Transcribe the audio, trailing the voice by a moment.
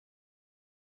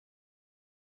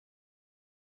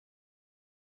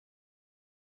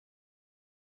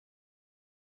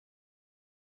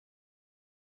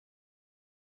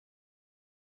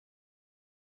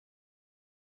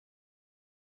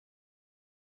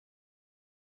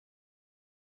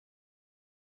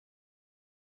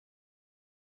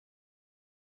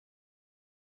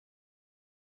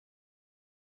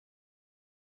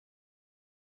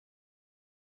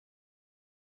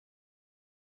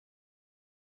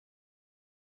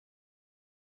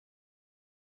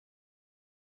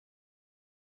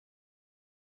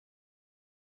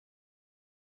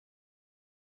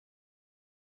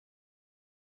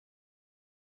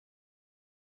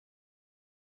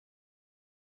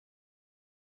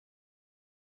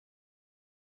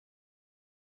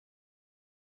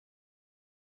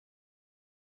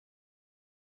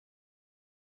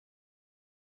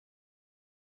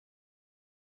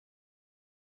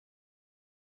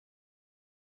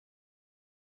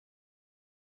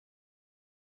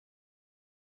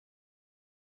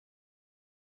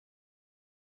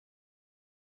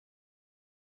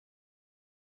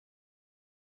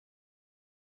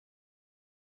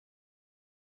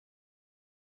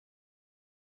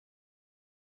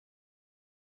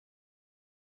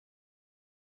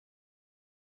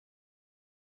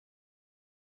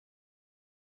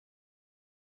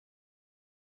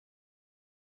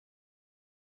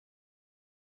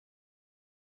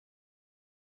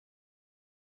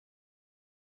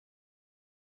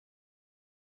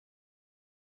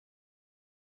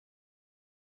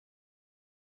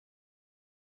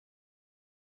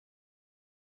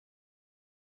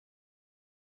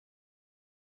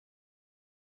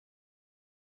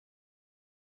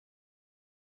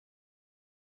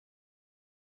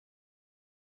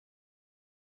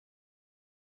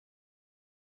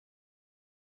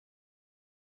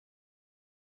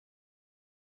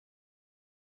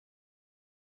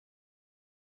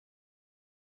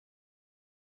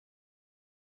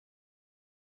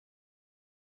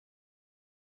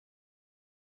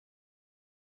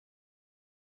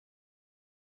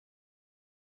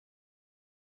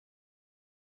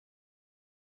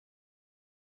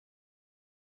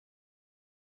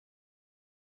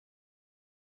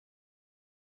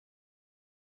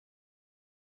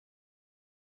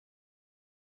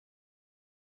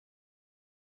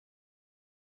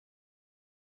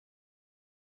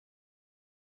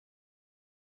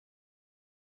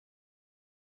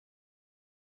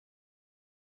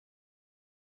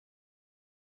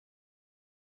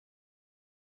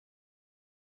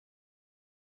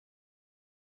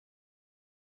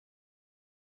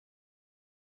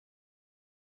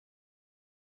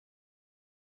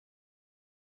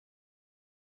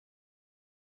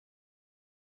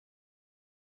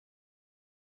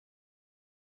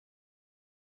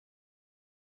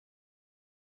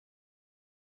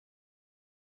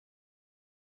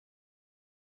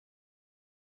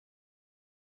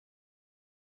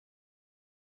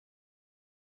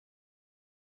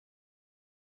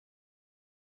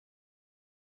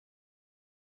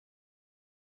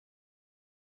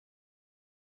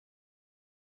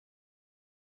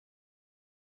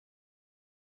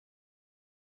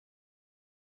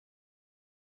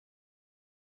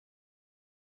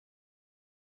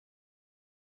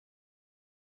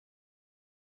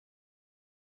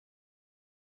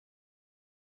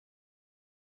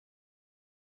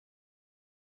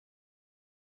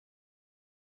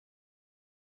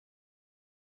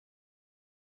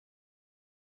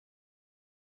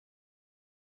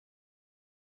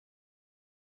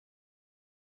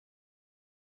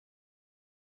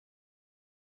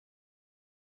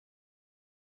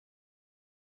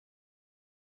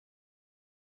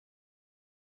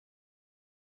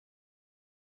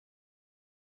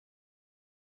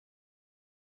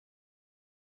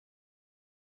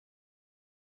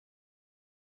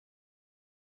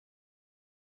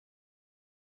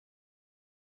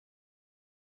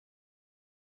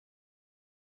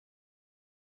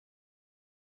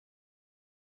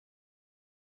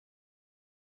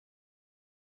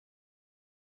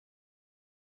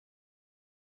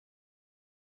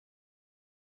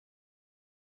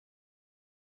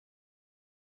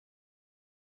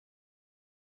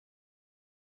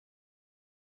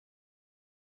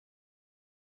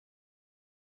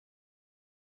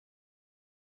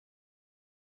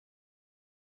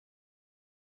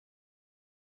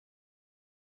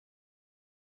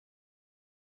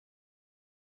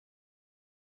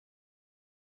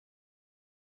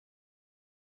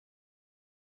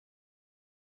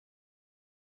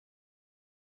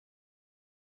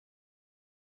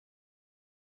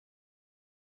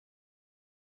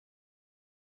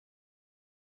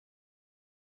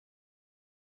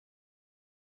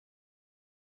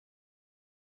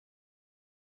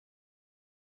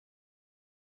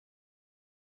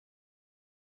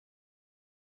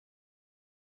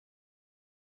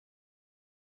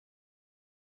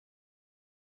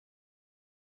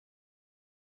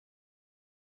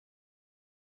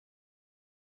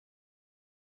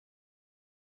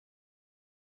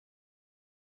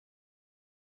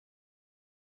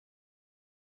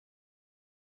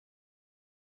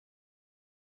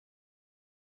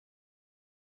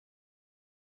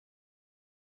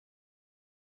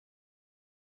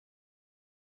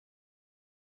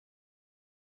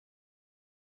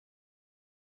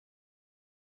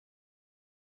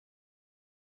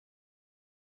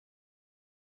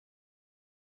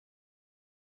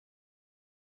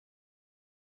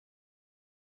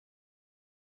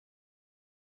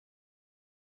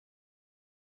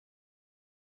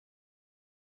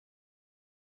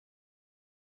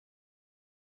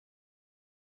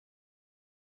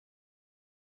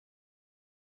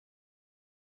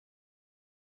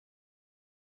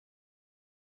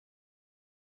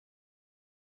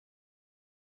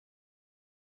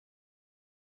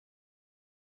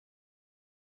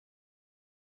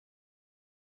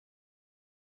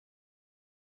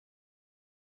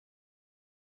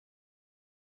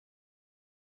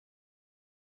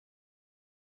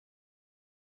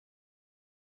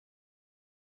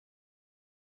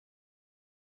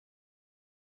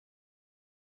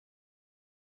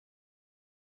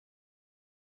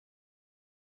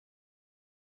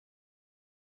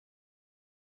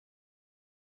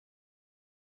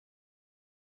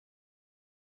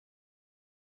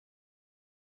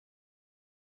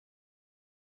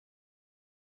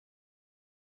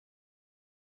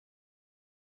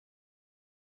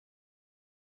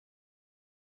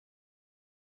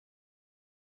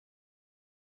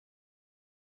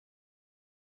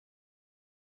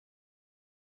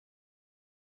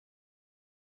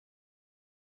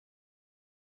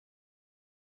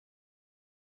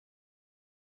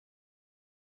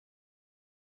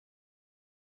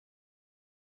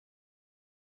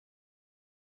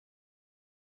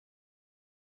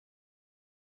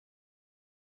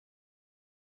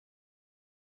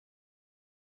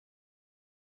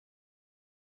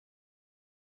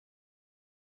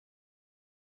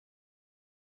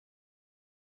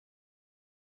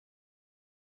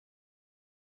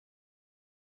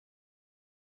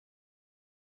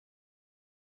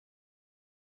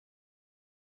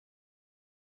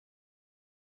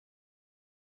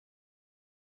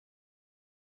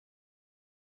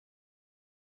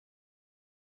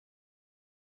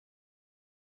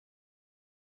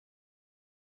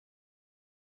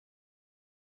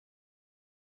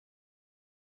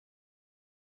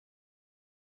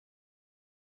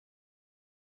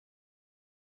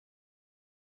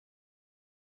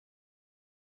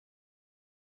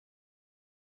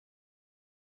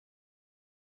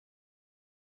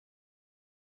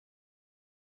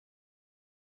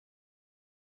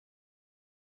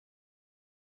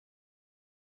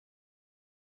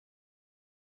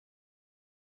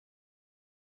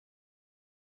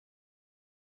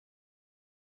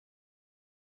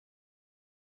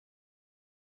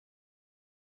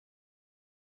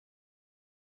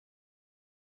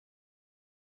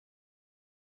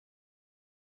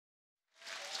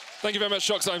Thank you very much,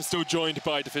 Shox. I'm still joined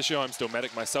by Deficio. I'm still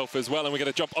medic myself as well, and we're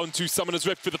going to jump onto Summoner's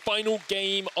Rift for the final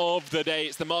game of the day.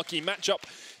 It's the marquee matchup.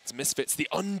 It's Misfits, the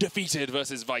undefeated,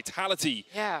 versus Vitality.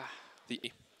 Yeah.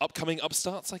 The upcoming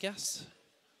upstarts, I guess.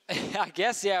 I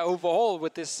guess, yeah, overall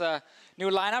with this new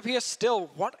lineup here,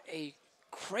 still, what a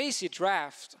crazy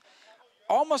draft.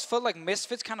 Almost felt like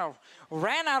Misfits kind of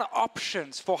ran out of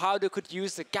options for how they could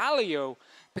use the Galio,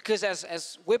 because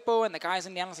as Whippo and the guys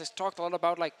in the analysis talked a lot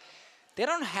about, like, they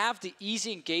don't have the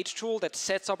easy engage tool that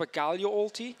sets up a Galio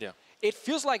ulti. Yeah. It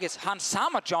feels like it's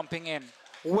Hansama jumping in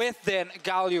with then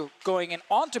Galio going in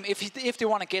onto him if they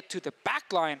want to get to the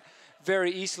backline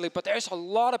very easily. But there's a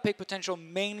lot of pick potential,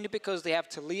 mainly because they have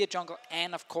Taliyah jungle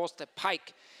and, of course, the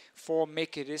Pyke for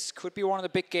Mickey. This could be one of the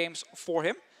big games for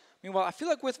him. Meanwhile, I feel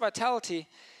like with Vitality,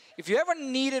 if you ever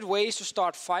needed ways to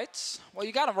start fights, well,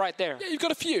 you got them right there. Yeah, you've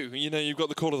got a few. You know, you've got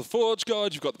the Call of the Forge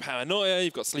God, you've got the Paranoia,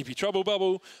 you've got Sleepy Trouble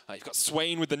Bubble, you've got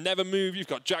Swain with the Never Move, you've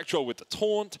got Jack Troll with the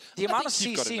Taunt. The amount of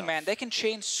CC, man, they can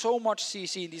chain so much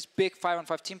CC in these big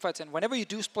 5-on-5 team fights, and whenever you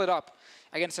do split up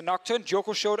against a Nocturne,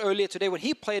 Joko showed earlier today when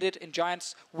he played it in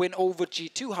Giants win over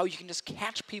G2, how you can just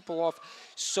catch people off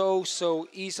so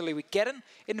easily. We get an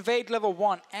invade level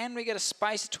 1, and we get a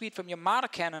spicy tweet from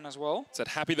Yamada Cannon as well. Said,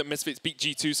 happy that Misfits beat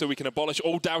G2 so we can abolish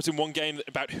all doubt in one game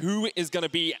about who is going to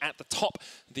be at the top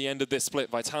at the end of this split.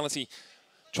 Vitality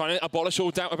trying to abolish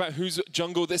all doubt about whose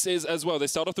jungle this is as well. They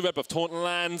start off the red buff. Taunt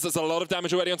lands. There's a lot of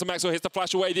damage already onto Maxwell. Here's the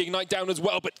flash away. The Ignite down as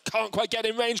well, but can't quite get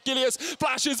in range. Gilius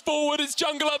flashes forward. It's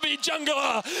Jungler v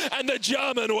Jungler. And the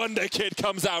German Wonder Kid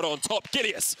comes out on top.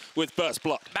 Gilius with first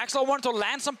blood. Maxwell wanted to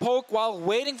land some poke while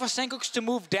waiting for Senkooks to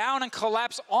move down and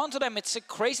collapse onto them. It's a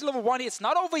crazy level 1. It's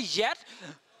not over yet,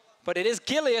 but it is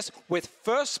Gilius with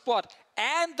first blood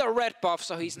and the red buff,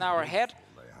 so he's now ahead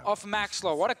of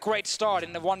Maxlow. What a great start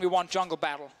in the 1v1 jungle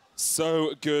battle.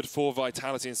 So good for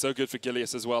Vitality and so good for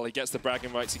Gilius as well. He gets the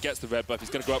bragging rights, he gets the red buff. He's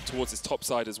going to go up towards his top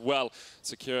side as well,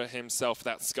 secure himself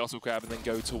that Scuttle Crab, and then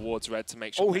go towards red to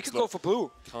make sure. Oh, he could go for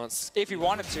blue can't if he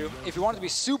wanted to. If he wanted to be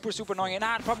super annoying.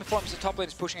 Nah, the problem for him is the top lane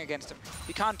is pushing against him.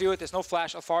 He can't do it. There's no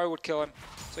flash. Alfari would kill him.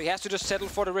 So he has to just settle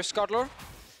for the Rift Scuttler.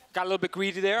 Got a little bit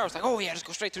greedy there. I was like, oh yeah, just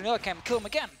go straight to Nilla Cam and kill him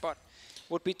again. But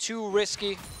would be too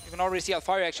risky. You can already see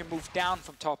Alfari actually move down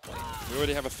from top lane. We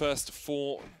already have a first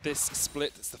for this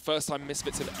split. It's the first time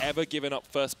Misfits have ever given up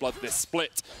first blood this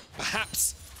split.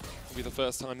 Perhaps it'll be the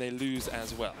first time they lose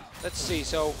as well. Let's see.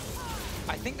 So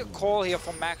I think the call here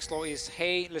from Maxlow is,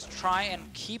 hey, let's try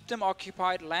and keep them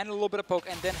occupied, land a little bit of poke,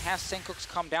 and then have Senkooks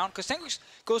come down. Because Senkooks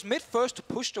goes mid first to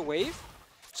push the wave.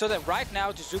 So that right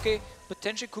now, Jizuke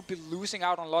potentially could be losing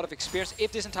out on a lot of experience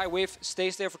if this entire wave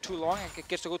stays there for too long and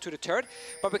gets to go to the turret.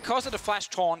 But because of the flash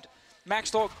taunt,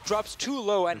 Maxlow drops too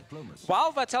low, and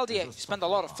while Vitality spend a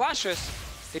lot of flashes,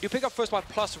 they do pick up first blood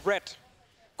plus red.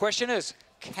 Question is,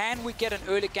 can we get an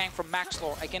early gank from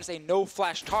Maxlow against a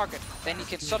no-flash target? Then he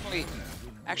can suddenly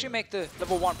actually make the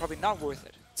level 1 probably not worth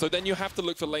it. So then you have to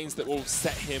look for lanes that will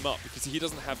set him up, because he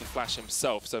doesn't have the flash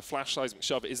himself, so flash seismic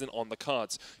shove isn't on the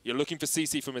cards. You're looking for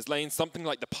CC from his lane. Something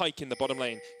like the Pyke in the bottom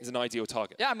lane is an ideal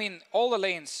target. Yeah, I mean, all the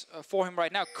lanes for him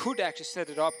right now could actually set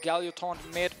it up. Galio taunt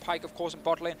mid, Pyke of course in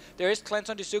bot lane. There is cleanse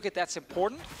on Jizuke, that's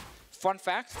important. Fun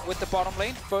fact, with the bottom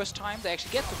lane, first time they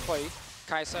actually get to play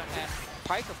Kai'Sa and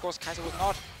Pyke. Of course, Kai'Sa was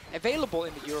not available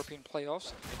in the European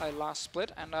playoffs last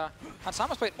split, and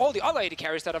Hansama's played all the other AD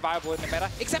carries that are viable in the meta,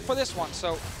 except for this one,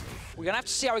 so we're gonna have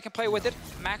to see how we can play with it.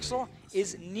 Maxlow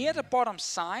is near the bottom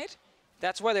side.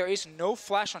 That's where there is no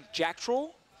flash on Jack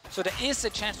Troll, so there is a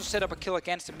chance to set up a kill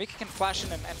against him. Mickey can flash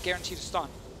in and guarantee the stun.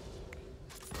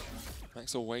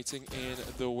 Maxwell waiting in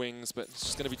the wings, but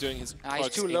just going to be doing his he's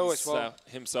too low as well.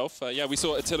 Himself. Yeah, we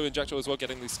saw Attila and Jack Troll as well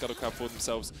getting the Scuttle Crab for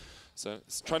themselves. So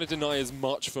it's trying to deny as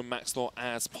much from Maxwell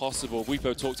as possible. We've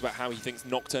talked about how he thinks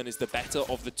Nocturne is the better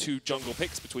of the two jungle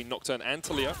picks between Nocturne and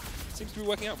Taliyah. Seems to be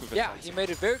working out for him. Yeah, he made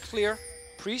it very clear.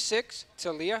 Pre-6,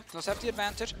 Taliyah does have the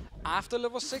advantage. After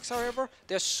level 6, however,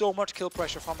 there's so much kill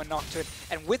pressure from a Nocturne.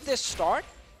 And with this start,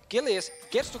 Gilius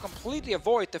gets to completely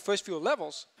avoid the first few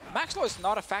levels. Maxlow is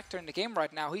not a factor in the game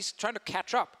right now. He's trying to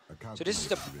catch up. So this is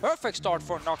the perfect start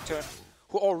for a Nocturne,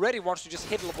 who already wants to just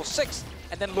hit level 6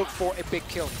 and then look for a big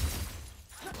kill.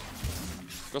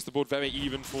 Across the board, very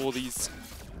even for these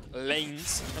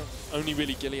lanes. Only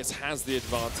really Gilius has the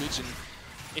advantage, and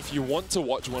if you want to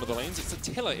watch one of the lanes, it's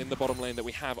Attila in the bottom lane that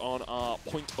we have on our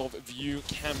point of view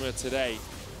camera today.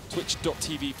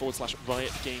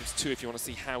 Twitch.tv/RiotGames2 if you want to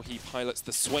see how he pilots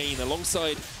the Swain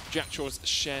alongside Jack Troll's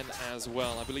Shen as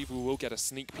well. I believe we will get a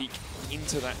sneak peek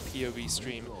into that POV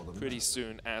stream pretty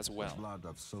soon as well.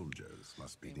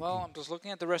 Well, I'm just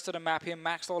looking at the rest of the map here.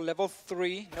 Maxlow level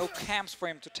 3, no camps for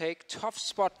him to take. Tough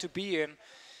spot to be in.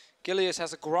 Gilius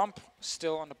has a Grump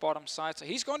still on the bottom side, so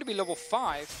he's going to be level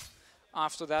 5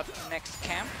 after that next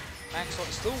camp. Maxwell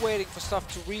is still waiting for stuff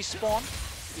to respawn.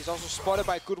 He's also spotted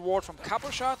by a good ward from Couple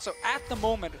Shot, so at the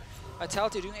moment,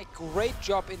 Vitality are doing a great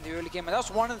job in the early game, and that's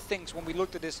one of the things when we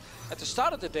looked at this at the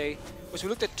start of the day, was we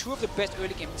looked at 2 of the best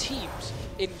early game teams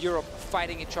in Europe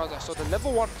fighting each other. So the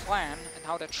level 1 plan and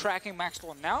how they're tracking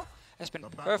Maxwell now has been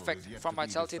perfect from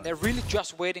Vitality, and they're really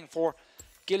just waiting for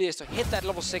Gilius to hit that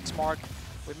level 6 mark.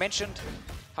 We mentioned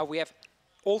how we have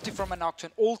ulti from a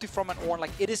Nocturne, ulti from an Ornn.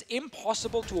 Like, it is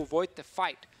impossible to avoid the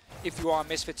fight if you are a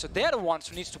Misfit. So they're the ones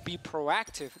who needs to be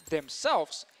proactive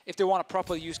themselves if they want to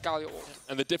properly use Galio ult.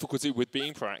 And the difficulty with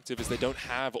being proactive is they don't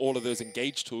have all of those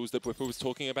engage tools that Whipper was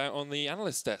talking about on the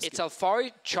analyst desk. It's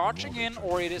Alphari charging in,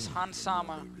 or it is Hans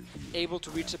Sama able to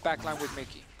reach the backline with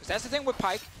Mickey. Because that's the thing with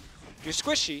Pyke. You're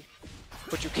squishy,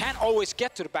 but you can't always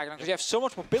get to the backline because you have so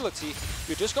much mobility.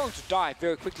 You're just going to die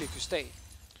very quickly if you stay.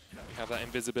 We have that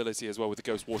invisibility as well with the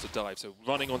Ghost Water Dive, so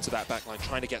running onto that backline,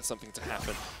 trying to get something to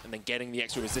happen, and then getting the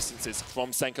extra resistances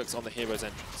from Senkux on the hero's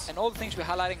entrance. And all the things we're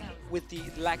highlighting with the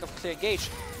lack of clear engage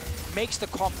makes the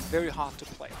comp very hard to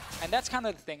play. And that's kind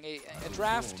of the thing. A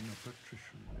draft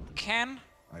can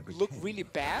look really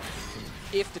bad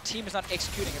if the team is not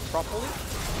executing it properly.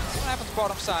 So what happens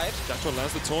bottom side? Jacktron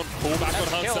lands the taunt, pull back on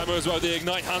Hans Sama as well, the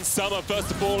Ignite. Hans Sama first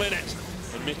to fall in it.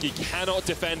 And Mickey cannot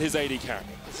defend his AD carry.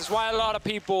 This is why a lot of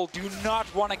people do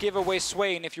not want to give away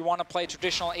Swain if you want to play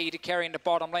traditional AD carry in the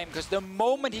bottom lane, because the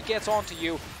moment he gets onto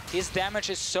you, his damage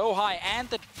is so high, and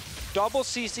the double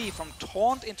CC from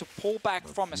taunt into pullback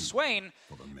from a Swain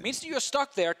means that you're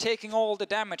stuck there taking all the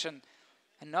damage. And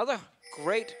another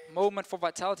great moment for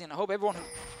Vitality, and I hope everyone who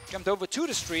jumped over to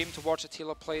the stream to watch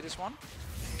Attila play this one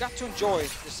got to enjoy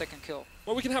the second kill.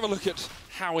 Well, we can have a look at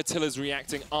how Attila's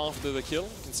reacting after the kill.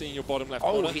 You can see in your bottom left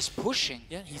corner. Oh, he's pushing.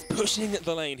 Yeah, he's pushing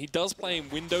the lane. He does play in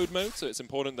windowed mode, so it's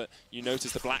important that you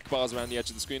notice the black bars around the edge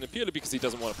of the screen, and purely because he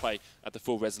doesn't want to play at the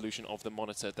full resolution of the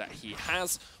monitor that he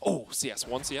has. Oh, CS.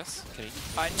 1 CS. Can he?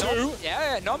 2.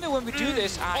 Yeah, normally when we do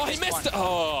this... oh, he missed it!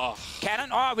 Oh. Cannon?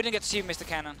 Oh, we didn't get to see Mr.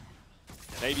 Cannon.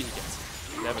 Maybe he gets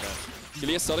it. You never know.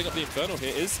 Gilius starting up the Infernal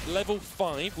here is level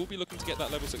 5. We'll be looking to get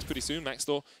that level 6 pretty soon.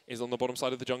 Maxtor is on the bottom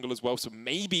side of the jungle as well, so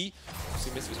maybe we'll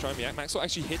see Misfits try and react. Maxtor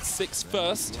actually hits 6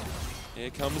 first. Here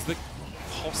comes the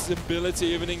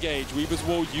possibility of an engage. Weaver's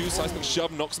Wall used, Seismic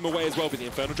Shove knocks him away as well, but the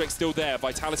Infernal Drake's still there.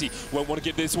 Vitality won't want to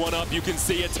give this one up. You can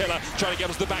see Attila trying to get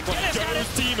us the back line.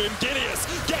 Goes Demon,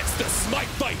 Gilius gets the smite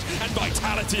fight, and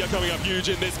Vitality are coming up huge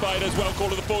in this fight as well. Call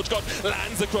of the Forge God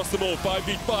lands across them all.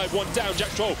 5v5, 1 down. Jack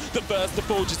Troll, the first to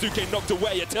fall. Jizuke knocked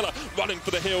away. Attila running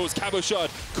for the hills. Cabochard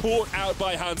caught out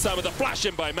by Hans Sama. The flash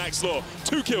in by Max Law.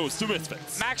 2 kills to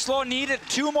Misfits. Max Law needed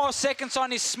 2 more seconds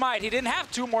on his smite. He didn't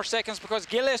have 2 more seconds because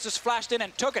Gilius just flashed in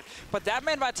and took it. But that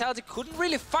meant Vitality couldn't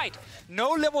really fight.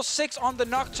 No level 6 on the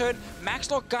Nocturne. Max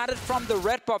Law got it from the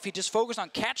red buff. He just focused on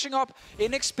catching up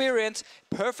in experience.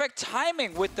 Perfect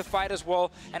timing with the fight as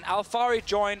well. And Alphari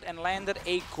joined and landed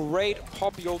a great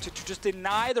poppy ulti to just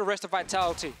deny the rest of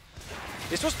Vitality.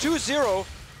 This was 2-0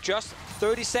 just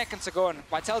 30 seconds ago, and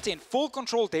Vitality in full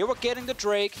control. They were getting the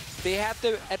Drake. They had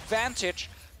the advantage.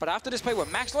 But after this play where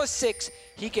Max Law is 6,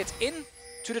 he gets in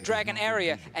to the Dragon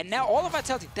area, and now all of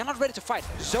Vitality, they're not ready to fight.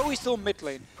 Zoe's still mid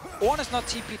lane. Ornn is not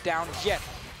TP'd down yet.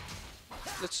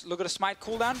 Let's look at the smite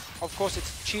cooldown. Of course,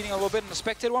 it's cheating a little bit in the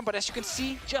spectator one, but as you can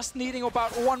see, just needing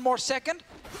about 1 more second.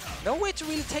 No way to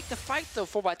really take the fight, though,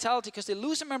 for Vitality, because they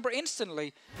lose a member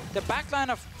instantly. The backline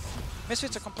of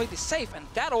Misfits are completely safe, and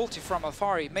that ulti from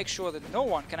Alphari makes sure that no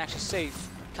one can actually save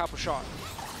Cabochard.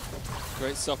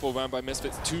 Great stuff all around by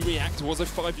Misfits. To react was a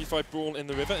 5v5 brawl in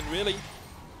the river, and really,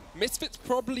 Misfits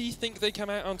probably think they come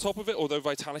out on top of it, although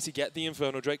Vitality get the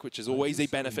Inferno Drake, which is always a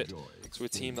benefit to a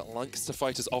team that likes to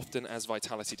fight as often as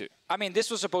Vitality do. I mean, this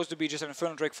was supposed to be just an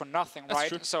Inferno Drake for nothing, right?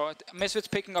 True. So Misfits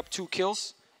picking up 2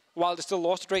 kills while they still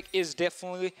lost the Drake is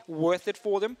definitely worth it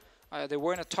for them. They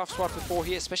were in a tough spot before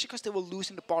here, especially because they were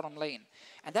losing the bottom lane.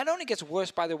 And that only gets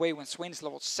worse, by the way, when Swain is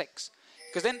level 6.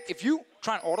 Because then if you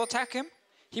try and auto-attack him,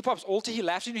 he pops ulti, he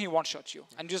laughs at you, and he one-shots you.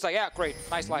 And you're just like, yeah, great,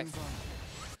 nice life.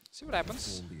 See what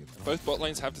happens. Both bot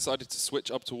lanes have decided to switch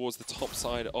up towards the top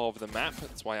side of the map.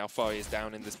 That's why Alphari is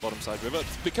down in this bottom side river.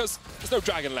 It's because there's no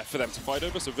dragon left for them to fight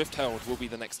over, so Rift Herald will be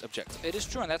the next objective. It is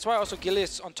true, and that's why also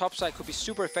Gilius on top side could be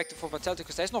super effective for Vitality,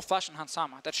 because there's no flash on Hans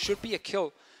Sama. That should be a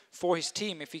kill for his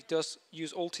team if he does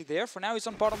use ulti there. For now, he's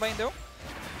on bottom lane, though.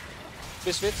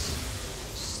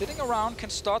 Misfits sitting around can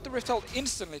start the Rift Herald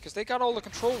instantly because they got all the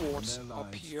control wards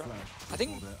up here. I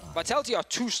think Vitality are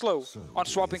too slow on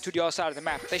swapping to the other side of the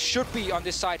map. They should be on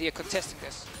this side here contesting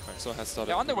this. Maxwell has started.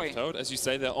 They're on their way. As you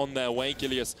say, they're on their way.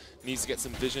 Gilius needs to get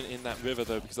some vision in that river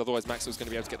though, because otherwise Maxwell's going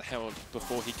to be able to get the Herald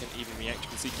before he can even react. You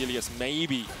can see Gilius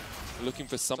maybe looking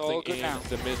for something in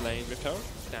the mid lane. Rift Herald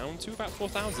down to about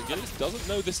 4,000. Gilius doesn't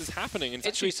know this is happening.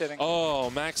 It's resetting.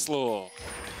 Oh, Maxlaw.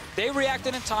 They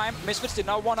reacted in time. Misfits did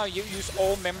not want to use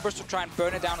all members to try and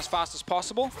burn it down as fast as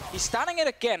possible. He's starting it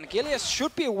again. Gilius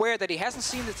should be aware that he hasn't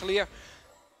seen the Talia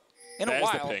in a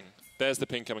while. There's the ping. There's the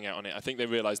ping coming out on it. I think they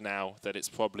realize now that it's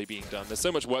probably being done. There's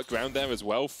so much work around there as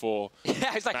well for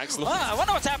he's like, Maxlaw. I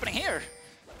wonder what's happening here.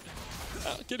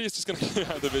 Gilius just going to clear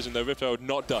out the vision though. Rift Herald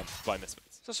not done by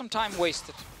Misfits. So some time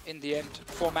wasted in the end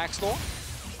for Maxlaw.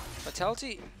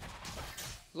 Vitality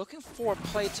looking for a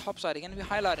play topside. Again, we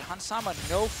highlighted Hansama,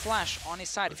 no flash on his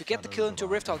side. If you get the kill into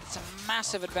Rift Herald, it's a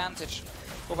massive advantage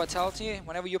for Vitality.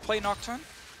 Whenever you play Nocturne,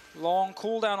 long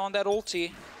cooldown on that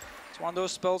ulti. It's one of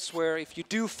those spells where if you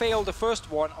do fail the first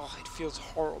one, oh, it feels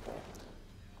horrible.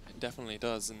 It definitely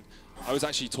does. And I was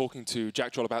actually talking to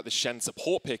Jack Troll about the Shen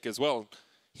support pick as well.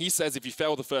 He says if you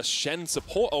fail the first Shen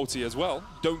support ulti as well,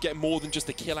 you don't get more than just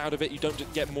a kill out of it, you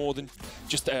don't get more than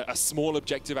just a small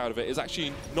objective out of it. It's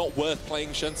actually not worth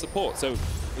playing Shen support. So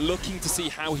looking to see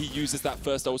how he uses that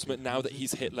first ultimate now that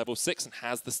he's hit level 6 and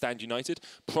has the Stand United,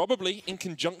 probably in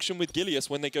conjunction with Gilius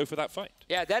when they go for that fight.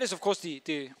 Yeah, that is of course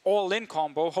the all-in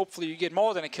combo. Hopefully you get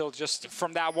more than a kill just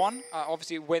from that one,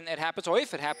 obviously when it happens or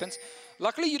if it happens.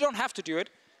 Luckily you don't have to do it.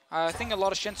 I think a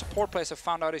lot of Shen support players have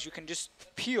found out is you can just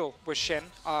peel with Shen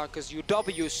because your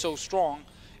W is so strong,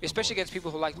 especially against people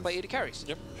who like to play AD carries.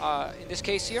 Yep. In this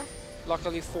case here,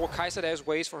 luckily for Kai'Sa, there's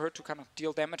ways for her to kind of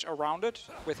deal damage around it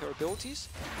with her abilities.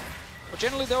 But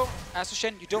generally though, as a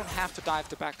Shen, you don't have to dive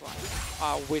the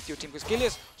backline with your team because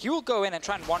Gilius, he will go in and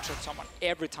try and one-shot someone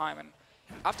every time. And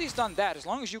after he's done that, as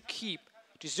long as you keep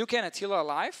Jizuke and Attila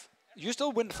alive, you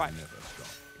still win the fight.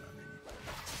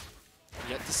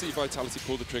 Yet to see Vitality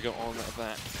pull the trigger on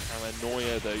that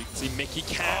paranoia though. You can see Mickey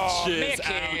catches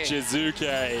out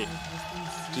Jizuke.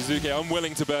 Jizuke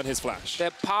unwilling to burn his flash.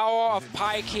 The power of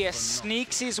Pyke here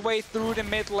sneaks his way through the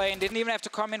mid lane. Didn't even have to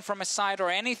come in from a side or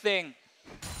anything.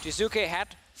 Jizuke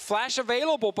had flash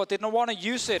available but did not want to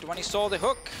use it when he saw the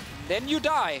hook. Then you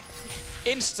die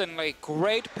instantly.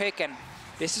 Great pick, and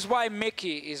this is why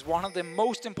Mickey is one of the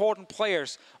most important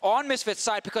players on Misfits'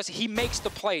 side because he makes the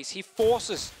plays. He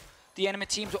forces the enemy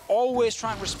team to always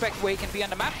try and respect where he can be on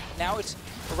the map. Now it's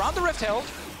around the Rift Herald.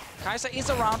 Kai'Sa is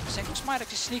around. Senkox might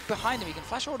actually sneak behind him. He can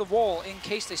flash over the wall in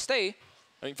case they stay.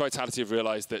 I think Vitality have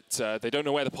realized that they don't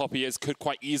know where the Poppy is. Could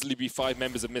quite easily be 5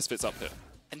 members of Misfits up here.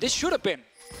 And this should have been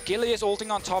Gilius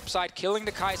ulting on top side, killing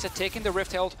the Kai'Sa, taking the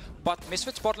Rift Herald, but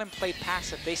Misfits bot lane played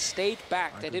passive. They stayed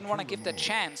back. They didn't want to give that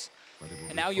chance.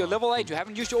 And now you're level 8. You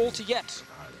haven't used your ulti yet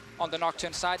on the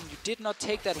Nocturne side, and you did not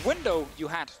take that window you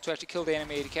had to actually kill the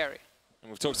enemy AD carry. And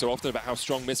we've talked so often about how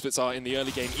strong Misfits are in the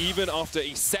early game. Even after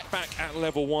a setback at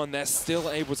level 1, they're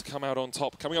still able to come out on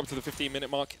top. Coming up to the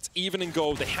 15-minute mark, it's even in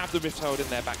gold. They have the Rift Herald in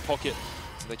their back pocket,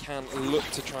 so they can look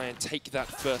to try and take that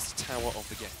first tower of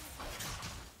the game.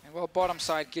 And well, bottom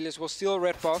side, Gilius will steal a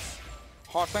red buff.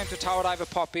 Hard for him to tower dive a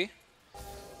Poppy.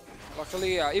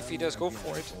 Luckily, if he does go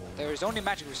for it, there is only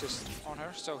magic resist on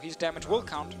her, so his damage will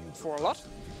count for a lot.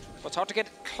 But it's hard to get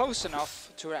close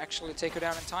enough to actually take her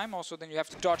down in time. Also, then you have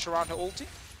to dodge around her ulti.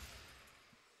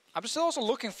 I'm still also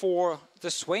looking for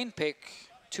the Swain pick.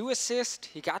 2 assists.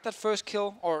 He got that first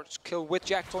kill, or kill with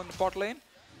Jackal in the bot lane.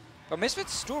 But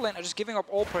Misfits' dual lane are just giving up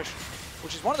all pressure,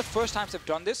 which is one of the first times they've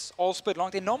done this, all split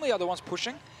long. They normally are the ones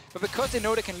pushing, but because they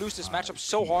know they can lose this matchup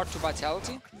so hard to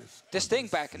Vitality, they're staying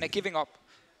back and they're giving up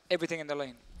everything in the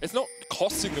lane. It's not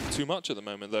costing them too much at the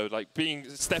moment, though. Like,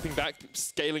 stepping back,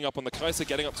 scaling up on the Kai'Sa,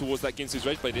 getting up towards that Ginsu's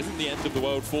Rageblade isn't the end of the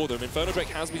world for them. Inferno Drake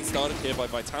has been started here by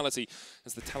Vitality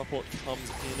as the teleport comes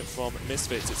in from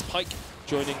Misfits. It's Pyke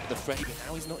joining the fray, but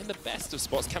now he's not in the best of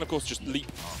spots. Can, of course, just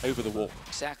leap over the wall.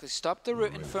 Exactly. Stop the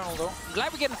Infernal, though. I'm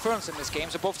glad we get Infernals in this game,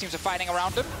 so both teams are fighting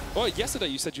around them. Oh, yesterday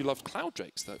you said you loved Cloud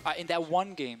Drakes, though. In that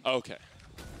one game. Okay.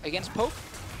 Against Poke,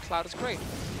 Cloud is great.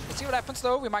 Let's see what happens,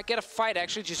 though. We might get a fight,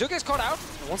 actually. Jizuke is caught out.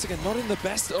 And once again, not in the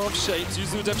best of shapes.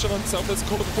 Uses the redemption on himself. There's a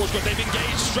call of the Forge God. They've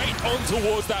engaged straight on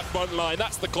towards that front line.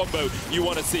 That's the combo you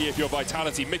want to see if you're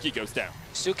Vitality. Mickey goes down.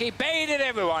 Jizuke baited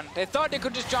everyone. They thought they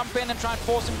could just jump in and try and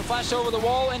force him to flash over the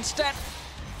wall. Instead,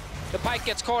 the Pyke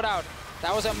gets caught out.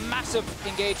 That was a massive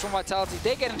engage from Vitality.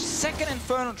 They get a second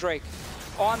Infernal Drake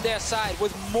on their side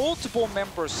with multiple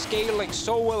members scaling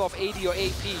so well of AD or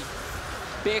AP.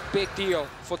 Big deal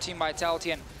for Team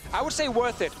Vitality. And I would say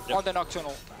worth it on the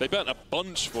Nocturnal. They burnt a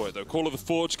bunch for it, though. Call of the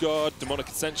Forge Guard, Demonic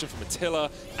Ascension from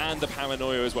Attila, and the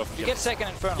Paranoia as well. You get second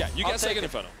Infernal. Yeah, you get second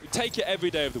Infernal. You take it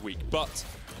every day of the week, but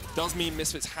does mean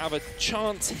Misfits have a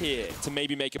chance here to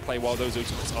maybe make a play while those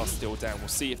ultimates are still down. We'll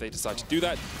see if they decide to do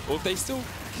that, or if they still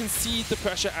concede the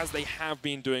pressure as they have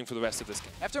been doing for the rest of this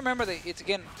game. You have to remember that it's,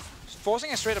 again,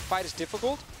 forcing a straight-up fight is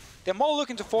difficult. They're more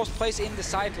looking to force plays in the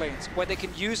side lanes, where they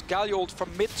can use Galio ult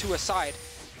from mid to a side.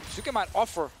 Suzuki might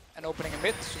offer an opening in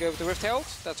mid to go with the Rift Herald.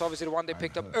 That's obviously the one they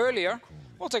picked up earlier.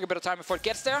 Will take a bit of time before it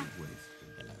gets there.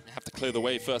 Yeah, have to clear the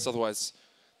way first, otherwise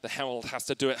the Herald has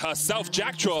to do it herself.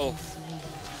 Jack Troll.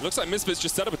 Looks like Misfits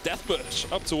just set up a death bush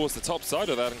up towards the top side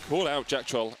of that and called out Jack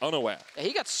Troll unaware. Yeah,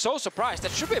 he got so surprised. That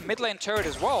should be a mid lane turret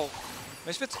as well.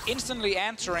 Misfits instantly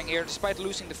answering here despite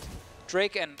losing the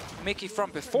Drake and Mickey from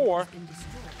before.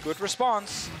 Good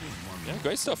response. Yeah,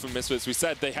 great stuff from Misfits. We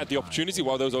said they had the opportunity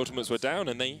while those ultimates were down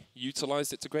and they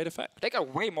utilized it to great effect. They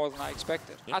got way more than I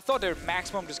expected. Yeah. I thought their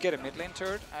maximum just get a mid lane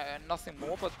turret and nothing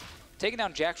more, but taking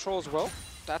down Jack Troll as well,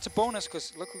 that's a bonus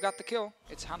because look who got the kill.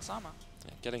 It's Hansama.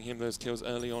 Yeah, getting him those kills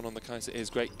early on the Kai'Sa is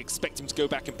great. Expect him to go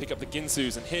back and pick up the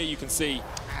Ginsus, and here you can see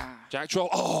Jack Troll.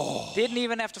 Oh! Didn't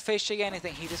even have to face check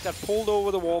anything. He just got pulled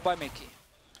over the wall by Mickey.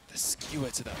 The skewer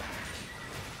to the back.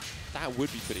 That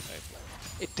would be pretty painful.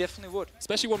 It definitely would.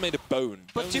 Especially one made of bone.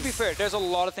 But to be fair, there's a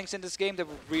lot of things in this game that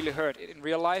would really hurt in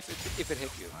real life if it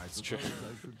hit you. That's true.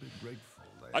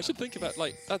 I should think about,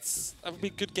 like, that would be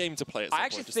a good game to play at some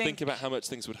point. Just think about how much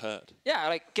things would hurt. Yeah,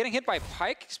 like, getting hit by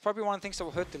Pyke is probably one of the things that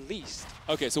will hurt the least.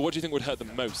 Okay, so what do you think would hurt the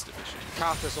most, officially?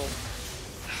 Karthus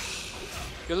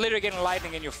ult. You're literally getting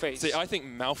lightning in your face. See, I think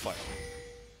Malphite.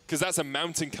 Because that's a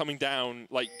mountain coming down,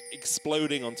 like,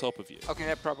 exploding on top of you. Okay,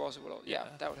 that probably also would. Yeah,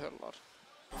 that would hurt a lot.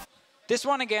 This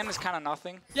one, again, is kind of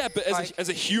nothing. Yeah, but as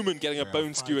a human getting a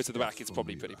bone skewer to the back, it's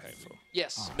probably pretty painful.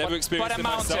 Yes. Never experienced it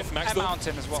myself. A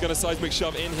mountain as well. It's going to seismic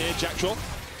shove in here. Jack Troll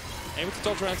able to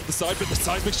dodge around to the side, but the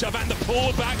seismic shove and the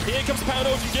pull back. Here comes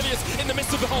Paranoia from Gilius in the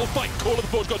midst of the whole fight. Call of the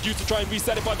Forge got used to try and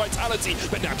reset it by Vitality,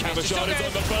 but now Cavachard is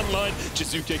on the front line.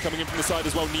 Jizuke coming in from the side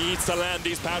as well, needs to land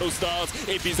these paddle stars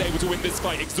if he's able to win this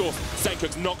fight. Exhaust.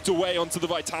 Senkuk's knocked away onto the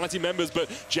Vitality members, but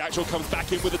Jack Troll comes back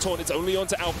in with a taunt. It's only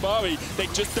onto Alfari. They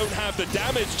just don't have the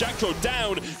damage. Jack Troll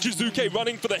down. Jizuke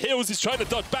running for the hills. He's trying to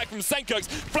dodge back from Senkuk's.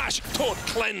 Flash, taunt,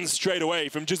 cleanse straight away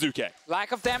from Jizuke.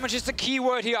 Lack of damage is the key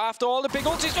word here after all the big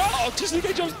ultis. Oh,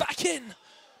 Jizuke jumps back in.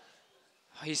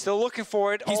 He's still looking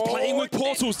for it. He's playing with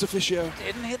portals to Fishio.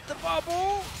 Didn't hit the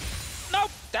bubble.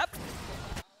 Nope.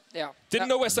 Yeah. Didn't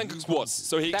know where Senkuk's was,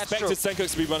 so he expected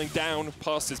Senkuk's to be running down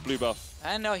past his blue buff.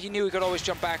 And he knew he could always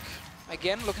jump back.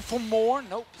 Again, looking for more.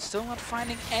 Nope, still not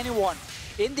finding anyone.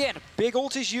 In the end, big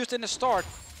ult is used in the start.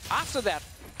 After that,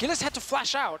 Gillis had to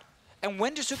flash out. And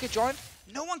when Jizuke joined,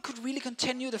 no one could really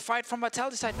continue the fight from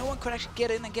Vitality side. No one could actually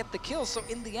get in and get the kill. So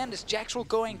in the end, it's Jack Troll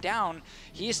going down.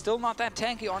 He is still not that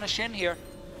tanky on a Shen here.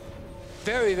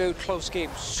 Very, very close game.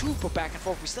 Super back and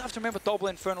forth. We still have to remember double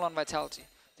Infernal on Vitality.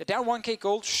 They're down 1k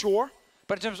gold, sure.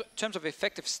 But in terms of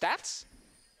effective stats,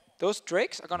 those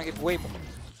Drakes are going to give way more.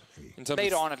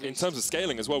 Later on, at least. In terms of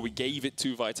scaling as well, we gave it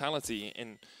to Vitality.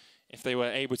 If they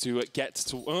were able to get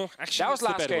to... actually, that was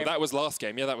last game. That was last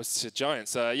game. Yeah, that was to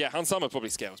Giants. Yeah, Hansama probably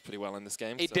scales pretty well in this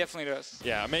game. It definitely does.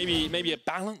 Yeah, maybe a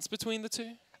balance between the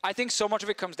two. I think so much of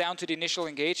it comes down to the initial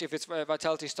engage, if it's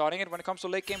Vitality starting it. When it comes to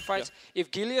late game fights,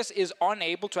 if Gilius is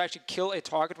unable to actually kill a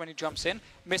target when he jumps in,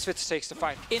 Misfits takes the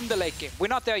fight in the late game. We're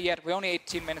not there yet. We're only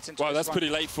 18 minutes into this Wow, that's pretty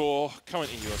late for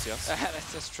current EUS, yes.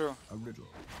 That's true.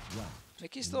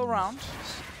 Mickey's still around.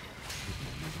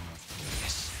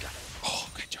 Oh,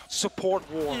 great job. Support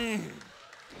war.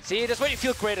 See, that's when you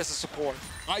feel great as a support.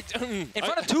 In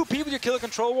front of two people, you kill a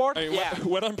control ward? Yeah.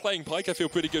 When I'm playing Pyke, I feel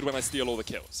pretty good when I steal all the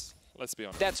kills. Let's be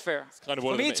honest. That's fair. It's kind of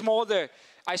For me, it's more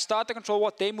I start the control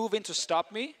ward, they move in to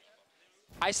stop me.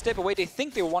 I step away, they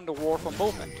think they won the war for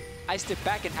movement. I step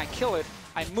back and I kill it,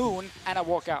 I moon, and I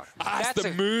walk out. That's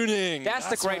the mooning. That's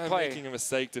the great play. I'm making a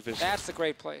mistake, Division. That's the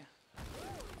great play.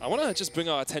 I want to just bring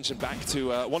our attention back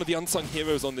to one of the unsung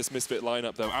heroes on this Misfit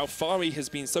lineup, though. Alfari has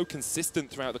been so consistent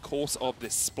throughout the course of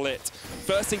this split.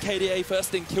 First in KDA,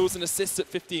 first in kills and assists at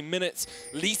 15 minutes,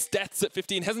 least deaths at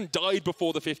 15, hasn't died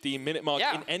before the 15-minute mark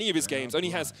in any of his games,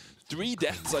 only has 3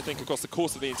 deaths, I think, across the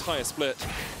course of the entire split.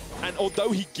 And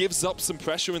although he gives up some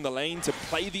pressure in the lane to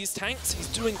play these tanks, he's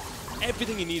doing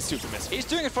everything he needs to for Misfit. He's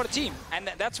doing it for the team,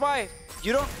 and that's why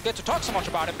you don't get to talk so much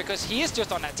about it, because he is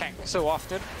just on that tank so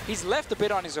often. He's left a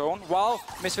bit on his own while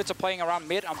Misfits are playing around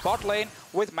mid and bot lane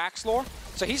with Maxlore.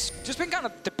 So he's just been kind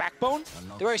of the backbone,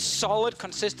 the very solid,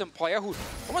 consistent player who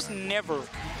almost never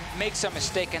makes a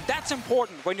mistake. And that's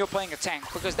important when you're playing a tank,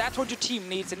 because that's what your team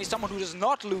needs. They need someone who does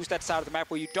not lose that side of the map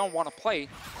where you don't want to play.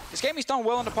 This game is done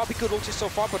well on the Poppy, good ulti so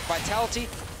far, but Vitality,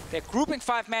 they're grouping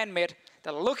 5-man mid.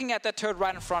 They're looking at that turret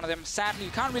right in front of them. Sadly,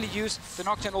 you can't really use the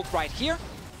Nocturne ult right here.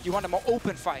 You want a more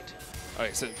open fight.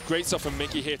 Okay, so great stuff from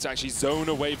Mickey here to actually zone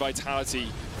away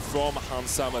Vitality from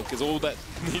Hansama, because all that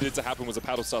needed to happen was a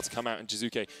paddle star to come out, and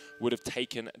Jizuke would have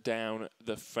taken down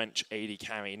the French AD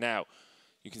carry. Now,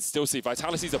 you can still see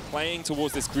Vitalities are playing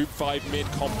towards this group 5 mid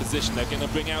composition. They're going to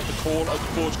bring out the call of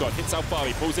the Forge God. Hits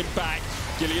Alfari, pulls him back.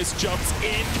 Gilius jumps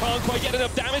in, can't quite get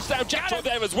enough damage down. Jackdaw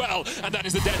there as well, and that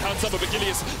is a dead Hansama, but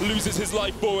Gilius loses his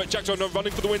life for it. Jackdaw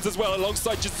running for the wins as well,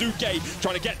 alongside Jizuke,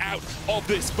 trying to get out of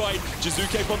this fight.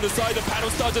 Jizuke from the side, the paddle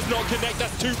star does not connect.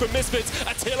 That's 2 for Misfits.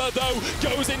 Attila, though,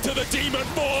 goes into the demon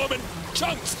form and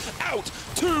chunks out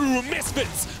 2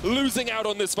 Misfits, losing out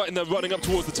on this fight, and they're running up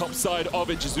towards the top side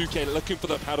of it. Jizuke looking for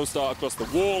the paddle star across the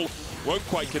wall. Won't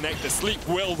quite connect. The sleep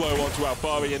will, though, onto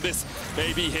Alfari, and this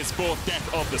may be his 4th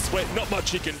death of the split. Not much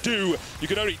he can do. You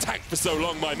can only tank for so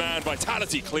long, my man.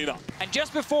 Vitality clean up. And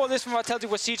just before this, when Vitality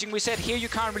was sieging, we said here you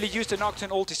can't really use the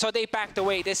Nocturne ulti. So they backed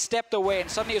away, they stepped away, and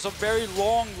suddenly it's a very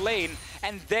long lane.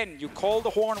 And then you call the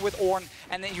horn with Ornn,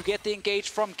 and then you get the engage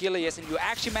from Gilius, and you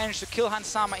actually manage to kill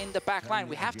Hansama in the back line.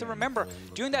 We have to remember,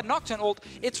 during that Nocturne ult,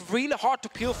 it's really hard to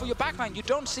peel for your backline. You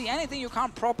don't see anything, you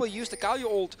can't properly use the Galio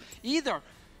ult either.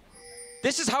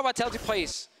 This is how Vitality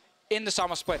plays in the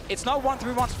Summer Split. It's not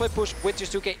 1-3-1 split push with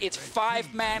Jizuke, it's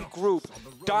 5-man group.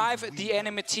 Dive the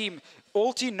enemy team.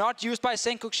 Ulti not used by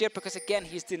Senkuk yet, because again,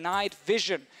 he's denied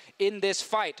vision in this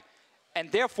fight.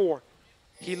 And therefore,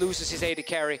 he loses his AD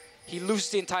carry. He loses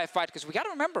the entire fight, because we got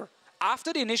to remember,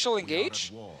 after the initial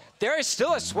engage, there is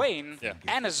still a Swain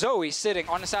and a Zoe sitting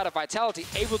on the side of Vitality,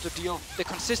 able to deal the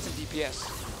consistent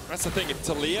DPS. That's the thing, if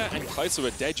Talia and Kai'Sa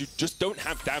are dead, you just don't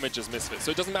have damage as Misfits.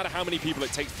 So it doesn't matter how many people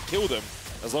it takes to kill them.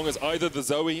 As long as either the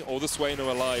Zoe or the Swain are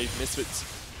alive, Misfits,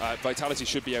 Vitality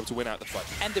should be able to win out the fight.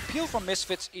 And the peel from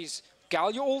Misfits is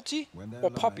Galio ulti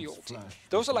or Poppy ulti.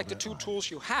 Those are like the 2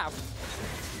 tools you have.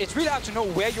 It's really hard to know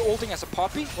where you're ulting as a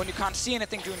Poppy when you can't see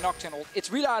anything during Nocturne ult.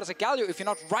 It's really hard as a Galio, if you're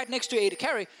not right next to AD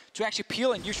carry, to actually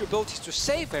peel and use your abilities to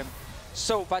save him.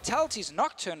 So Vitality's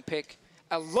Nocturne pick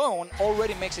alone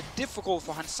already makes it difficult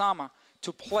for Hansama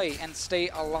to play and stay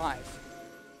alive.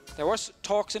 There was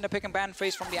talks in the pick and ban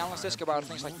phase from the analyst desk about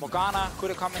things like Morgana could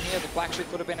have come in here, the Black Shade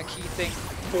could have been a key thing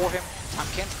for him.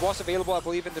 Kent was available, I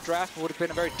believe, in the draft, but would have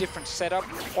been a very different setup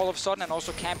all of a sudden, and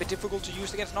also can be difficult to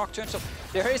use against Nocturne. So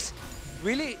there is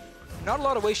really not a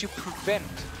lot of ways you prevent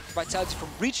Vitality from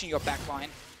reaching your backline.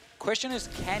 Question is,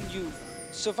 can you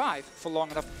survive for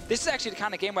long enough? This is actually the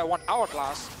kind of game where I want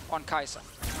Hourglass on Kai'Sa.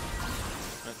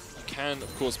 You can,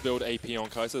 of course, build AP on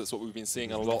Kai'Sa. That's what we've been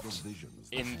seeing a lot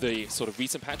in the sort of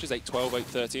recent patches. 8.12,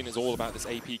 8.13 is all about this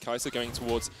AP Kai'Sa going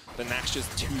towards the Nash's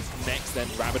Tooth next, then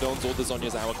Rabadon's or the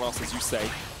Zhonya's Hourglass, as you say.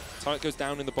 Turret goes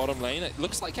down in the bottom lane. It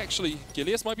looks like actually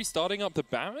Gilius might be starting up the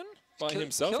Baron by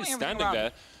himself. He's standing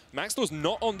there. Maxlaw's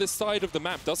not on this side of the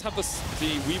map. Does have the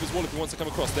Weaver's Wall if he wants to come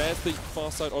across. There's the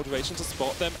far side alteration to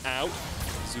spot them out.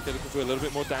 Zuka looking for a little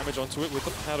bit more damage onto it with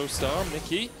the Paddle Star.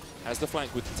 Mickey has the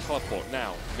flank with the teleport.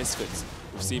 Now, Misfits.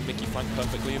 We've seen Mickey flank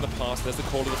perfectly in the past. There's the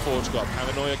call of the Forge God.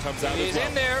 Paranoia comes out as well.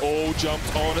 In there. All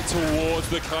jumped on towards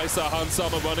the Kai'Sa.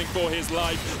 Hansama running for his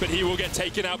life, but he will get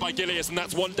taken out by Gilius, and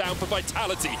that's 1 down for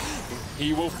Vitality.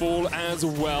 He will fall as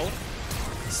well.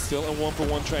 Still a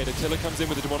 1-for-1 trade. Attila comes in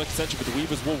with the Demonic Ascension, but the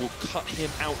Weaver's Wall will cut him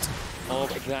out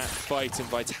of that fight. And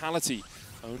Vitality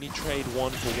only trade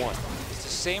 1-for-1. It's the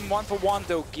same 1-for-1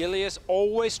 though. Gilius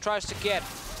always tries to get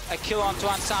a kill onto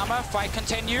Hansama. Fight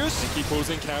continues. Mickey pulls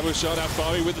in Cabo shot.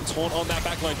 Alfari with the taunt on that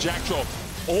backline. Jackdaw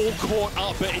all caught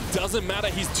up, but it doesn't matter.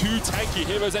 He's too tanky.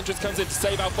 Hero's Entrance comes in to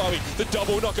save Alfari. The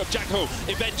double knock-up. Jackdaw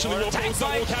eventually will pull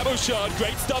some Cabo shot.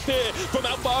 Great stuff here from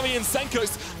Alfari and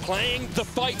Senkuk, playing the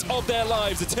fight of their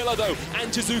lives. Attila, though,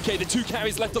 and Jizuke, the 2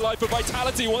 carries left alive for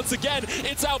Vitality. Once again,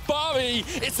 it's Alfari.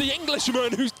 It's the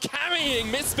Englishman who's carrying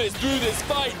Misfits through this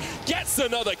fight. Gets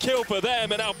another kill for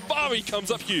them, and Alfari comes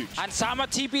up huge. Hansama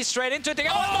TP straight into it.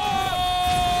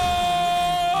 Oh!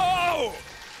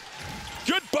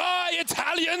 Goodbye,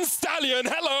 Italian Stallion.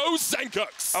 Hello,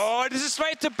 Senkuk. Oh, this is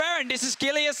straight to Baron. This is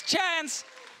Gilius' chance.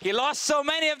 He lost so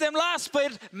many of them last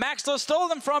split. Maxlow stole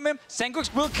them from him.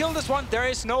 Senkuk will kill this one. There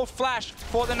is no flash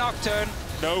for the Nocturne.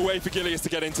 No way for Gilius to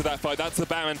get into that fight. That's the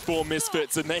Baron for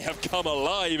Misfits, and they have come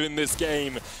alive in this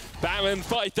game. Baron,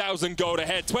 5,000 gold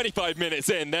ahead, 25 minutes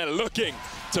in. They're looking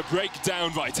to break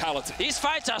down Vitality. These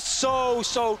fights are so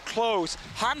close.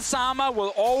 Hansama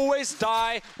will always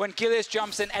die when Gilius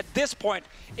jumps in at this point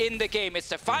in the game. It's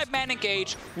the 5-man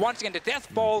engage. Once again, the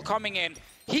death ball coming in.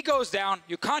 He goes down.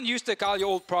 You can't use the Galio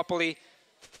ult properly.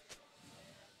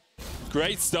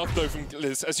 Great stuff, though, from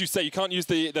Liz. As you say, you can't use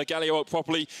the Galio ult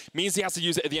properly. Means he has to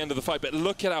use it at the end of the fight. But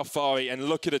look at Alphari and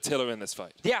look at Attila in this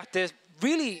fight. Yeah, the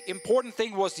really important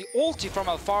thing was the ulti from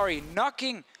Alphari,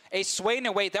 knocking a Swain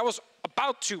away that was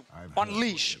about to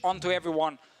unleash onto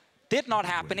everyone. Did not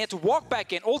happen. He had to walk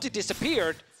back in. Ulti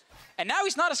disappeared. And now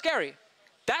he's not as scary.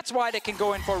 That's why they can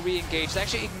go in for a re-engage. They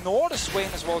actually ignore the Swain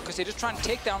as well, because they're just trying to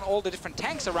take down all the different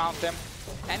tanks around them.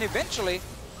 And eventually,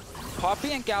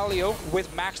 Poppy and Galio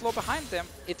with Maxlow behind them,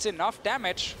 it's enough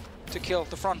damage to kill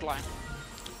the front line.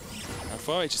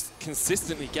 Alphari just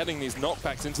consistently getting these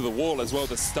knockbacks into the wall as well.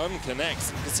 The stun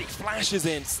connects. You can see flashes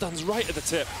in, stuns right at the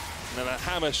tip. And then a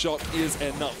hammer shot is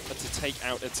enough to take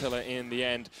out Attila in the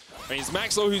end. I mean, it's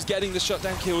Maxlow who's getting the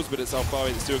shutdown kills, but it's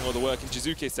Alphari that's doing all the work. And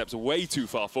Jizuke steps way too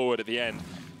far forward at the end.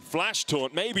 Flash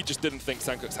taunt, maybe just didn't think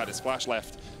Sankox had his flash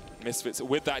left. Misfits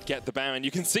with that get the Baron.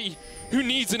 You can see who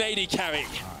needs an AD carry.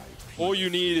 All you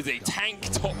need is a tank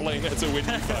top laner to win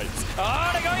you fights. Oh,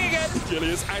 they're going again!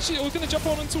 Gilius actually going to jump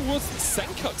on towards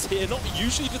Sankox here. Not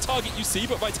usually the target you see,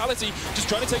 but Vitality just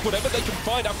trying to take whatever they can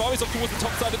find. Alphari's off towards the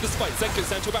top side of this fight.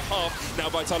 Sankox down to about half. Now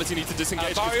Vitality needs to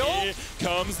disengage. Here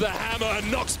comes the hammer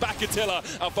and knocks back Attila.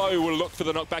 Alphari will look for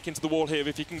the knockback into the wall here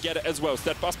if he can get it as well.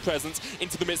 Steadfast presence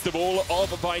into the midst of all of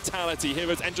Vitality.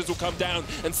 Hero's entrance will come down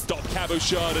and stop Cabo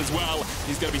Shard as well.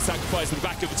 He's going to be sacrificed at the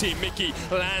back of the team. Mickey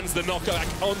lands the knockback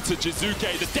onto Jizuke.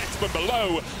 The death from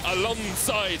below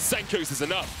alongside Sankox is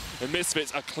enough. And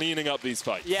Misfits are cleaning up these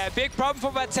fights. Yeah, big problem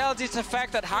for Vitality is the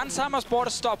fact that Hanshammer's bought a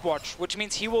stopwatch, which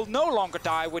means he will no longer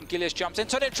die when Gilius jumps in.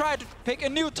 So they try to pick a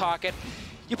new target.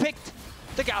 You picked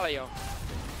the Galio.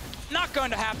 Not going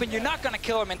to happen. You're not going to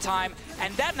kill him in time.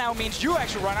 And that now means you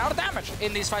actually run out of damage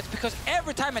in these fights, because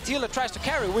every time Attila tries to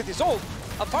carry with his ult,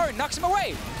 Alphari knocks him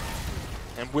away.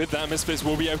 And with that, Misfits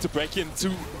will be able to break in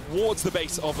towards the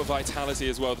base of a Vitality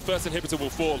as well. The first inhibitor will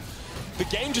fall. The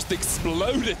game just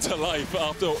exploded to life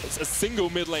after a single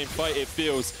mid lane fight, it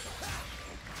feels.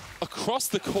 Across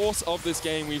the course of this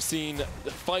game, we've seen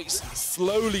the fights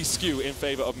slowly skew in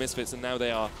favor of Misfits, and now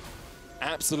they are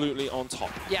absolutely on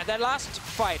top. Yeah, that last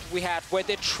fight we had where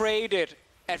they traded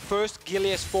at first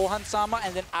Gilius for Hanshammer,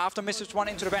 and then after Misfits won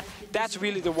into the van, that's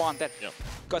really the one that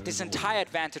got this entire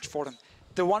advantage for them.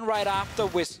 The one right after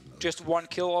with just one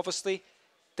kill, obviously,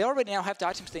 they already now have the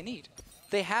items they need.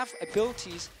 They have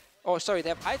abilities, or sorry, they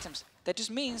have items. That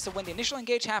just means that when the initial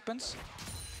engage happens,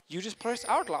 you just press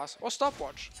Hourglass or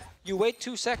Stopwatch. You wait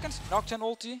 2 seconds, Nocturne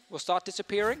ulti will start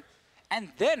disappearing, and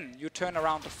then you turn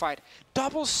around to fight.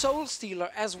 Double Soul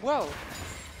Stealer as well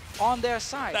on their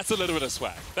side. That's a little bit of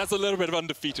swag. That's a little bit of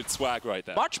undefeated swag right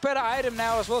there. Much better item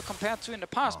now as well compared to in the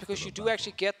past, because you do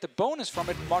actually get the bonus from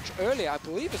it much earlier. I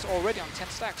believe it's already on 10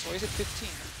 stacks, or is it 15?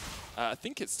 I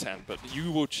think it's 10, but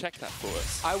you will check that for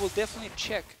us. I will definitely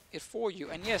check it for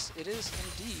you, and yes, it is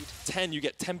indeed. 10, you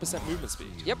get 10% movement speed.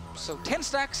 Yep, so 10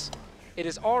 stacks. It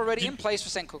is already in place for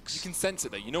Sankox. You can sense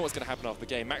it though. You know what's going to happen after the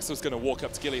game. Maxwell's going to walk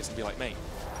up to Gilius and be like, mate,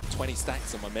 20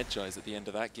 stacks on my Medjais at the end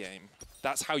of that game.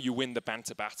 That's how you win the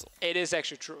banter battle. It is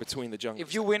actually true. Between the junglers.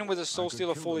 If you win with a Soul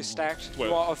Stealer fully stacked,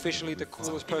 you are officially the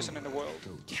coolest person in the world.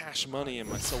 Cash money in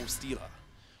my Soul Stealer.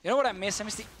 You know what I miss? I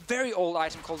miss the very old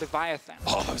item called Leviathan.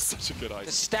 Oh, that was such a good item.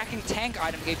 The stacking tank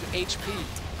item gave you HP.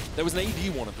 There was an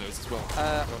AD one of those as well.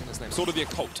 I forgotten his name. Sort of the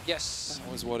Occult. Yes.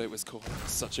 That was what it was called.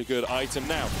 Such a good item.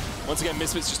 Now, once again,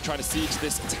 Misfits just trying to siege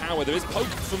this tower. There is poke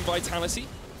from Vitality.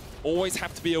 Always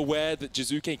have to be aware that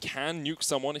Jizuke can nuke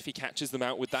someone if he catches them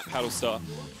out with that Paddle Star.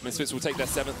 Misfits will take their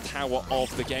 7th tower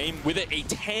of the game. With it, a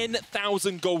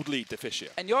 10,000 gold lead, Deficio.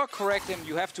 And you're correct, and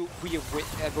you have to...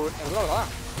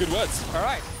 Good words. All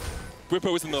right.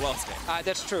 Grippo was in the last game.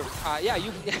 That's true. Yeah,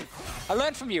 I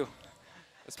learned from you.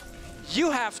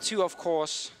 You have to, of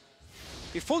course,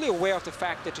 be fully aware of the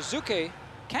fact that Jizuke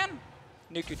can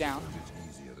nuke you down.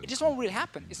 It just won't really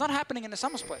happen. It's not happening in the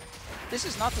Summer Split. This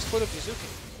is not the split of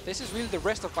Jizuke. This is really the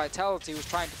rest of Vitality who's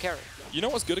trying to carry. You know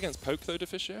what's good against poke, though,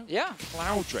 Deficio? Yeah.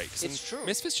 Cloud Drakes. It's true.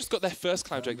 Misfits just got their first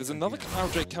Cloud Drake. There's another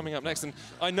Cloud Drake coming up next, and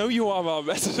I know you are our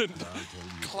resident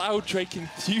Cloud Drake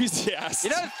enthusiast.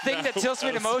 You know the thing that tilts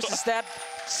me the most is that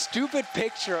stupid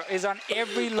picture is on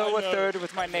every lower third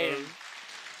with my name.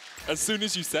 As soon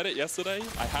as you said it yesterday,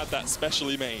 I had that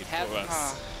specially made for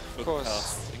us. Of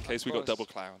course. In case we got double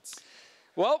clouds.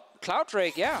 Well, Cloud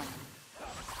Drake, yeah.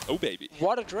 Oh, baby.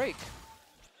 What a Drake.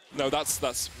 No,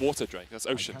 that's water Drake. That's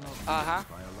ocean. Uh-huh.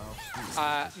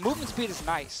 movement speed is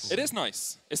nice. It is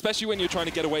nice, especially when you're trying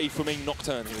to get away from a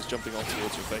Nocturne who is jumping on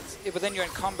towards your face. Yeah, but then you're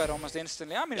in combat almost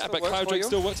instantly. I mean, Yeah, it but works Cloud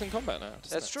still works in combat now.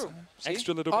 That's true.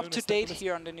 Extra little up bonus to date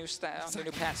here on the new the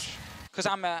new patch. Because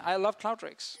I love Cloud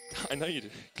Drakes. I know you do.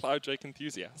 Cloud Drake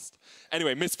enthusiast.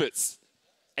 Anyway, Misfits.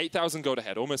 8,000 gold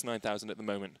ahead, almost 9,000 at the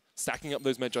moment. Stacking up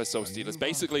those Medjay Soul Stealers.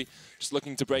 Basically, just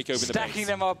looking to break open the base. Stacking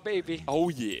them up, baby. Oh,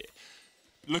 yeah.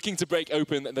 Looking to break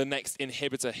open the next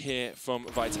inhibitor here from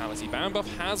Vitality. Baron buff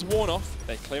has worn off.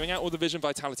 They're clearing out all the vision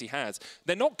Vitality has.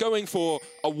 They're not going for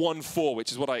a 1-4,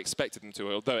 which is what I expected them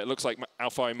to, although it looks like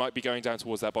Alphari might be going down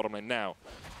towards their bottom lane now.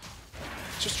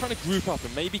 Just trying to group up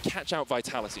and maybe catch out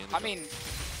Vitality. I mean,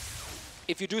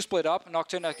 if you do split up,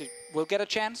 Nocturne will get a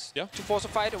chance to force a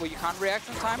fight where you can't react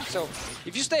in time. So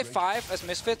if you stay 5 as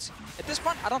Misfits, at this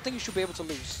point, I don't think you should be able to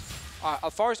lose.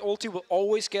 Alphari's ulti will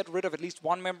always get rid of at least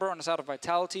one member on the side of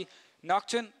Vitality.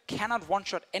 Nocturne cannot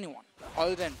one-shot anyone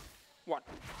other than, what,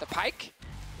 the Pike?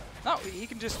 No, he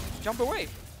can just jump away.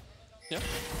 Yeah,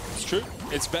 it's true.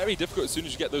 It's very difficult as soon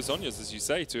as you get those Zhonyas, as you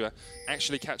say, to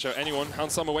actually catch out anyone.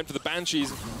 Hans Summer went for the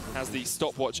Banshees, has the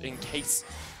stopwatch in case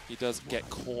he does get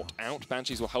caught out.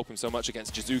 Banshees will help him so much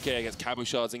against Jizuke, against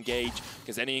Cabochard's engage,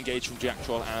 against any engage from Jack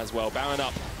Troll as well. Baron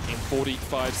up in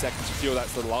 45 seconds. You feel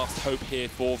that's the last hope here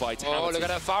for Vitality. Oh, look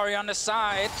at Alphari on the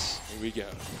side. Here we go.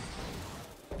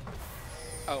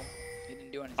 Oh, he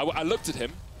didn't do anything. I looked at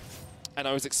him, and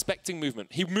I was expecting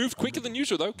movement. He moved quicker than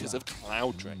usual, though, because of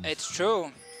Cloud Drake. It's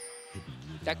true.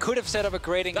 That could have set up a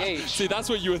great engage. See, that's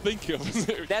what you were thinking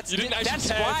of. That's you didn't actually that's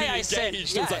care why if he I engaged. said. Yeah.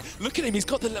 It was like, look at him. He's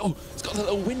got the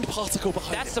little wind particle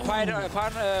behind That's him. the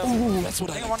part. Ooh, that's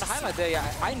what I want to highlight there.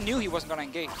 Yeah, I knew he wasn't going to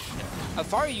engage. Yeah.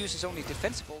 Alphari uses only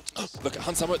defensive ults. Look at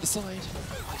Hans Summer at the side.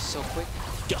 Oh, he's so quick.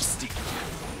 Gusty.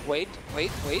 Wait.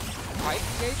 Pike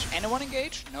engage? Anyone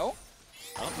engage? No.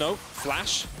 Oh, no.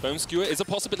 Flash. Bone Skewer is a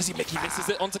possibility. Mickey misses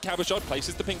it onto Cabochard,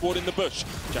 places the pink ward in the bush.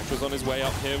 Jack was on his way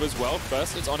up here as well.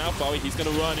 First, it's on Alphari. He's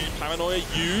going to run in. Paranoia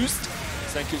used.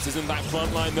 Senkus is in that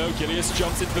front line though. Gilius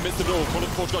jumps into the midst of it all. Corner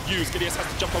Forge got used. Gilius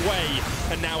has to jump away.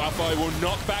 And now Alphari will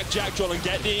knock back Jack Troll and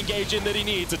get the engage in that he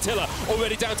needs. Attila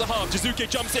already down to half. Jizuke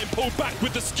jumps in, pulled back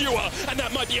with the skewer. And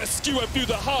that might be a skewer through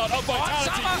the heart of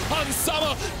Vitality. Hans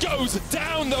Summer goes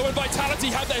down though, and Vitality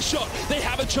have their shot. They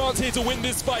have a chance here to win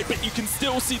this fight, but you can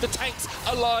still see the tanks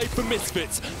alive for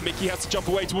Misfits. Mickey has to jump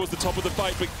away towards the top of the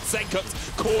fight, but Senkuk's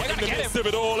caught in the midst of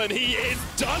it all, and he is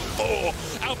done for.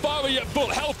 Alphari at full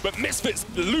health, but Misfits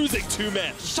losing 2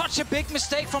 men. Such a big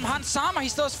mistake from Hans Summer. He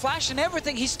still has flash and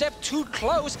everything. He stepped too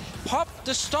close, popped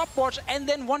the stopwatch, and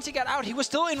then once he got out, he was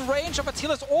still in range of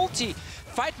Attila's ulti.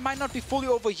 Fight might not be fully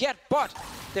over yet, but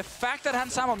the fact that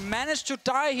Hans Summer managed to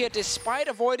die here despite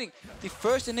avoiding the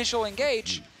first initial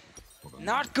engage,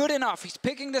 not good enough. He's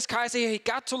picking this Kai'Sa here. He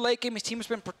got to late game. His team has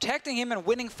been protecting him and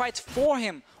winning fights for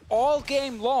him all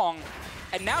game long.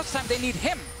 And now it's time they need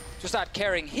him to start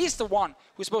carrying. He's the one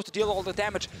who's supposed to deal all the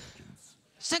damage.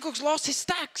 Senkuk's lost his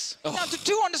stacks. Down to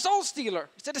 2 on the Soul Stealer.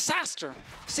 It's a disaster.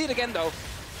 See it again though.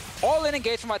 All in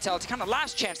engage from Vitality. Kind of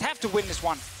last chance. Have to win this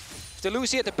one. If they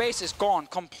lose here, the base is gone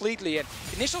completely. And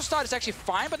initial start is actually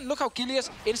fine, but look how Gilius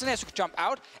instantly has to jump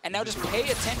out. And now just pay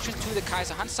attention to the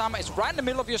Kai'Sa. Hans Summer is right in the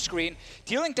middle of your screen,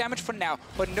 dealing damage for now.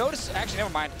 But notice, actually,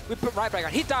 never mind. We put right back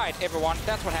on. He died, everyone.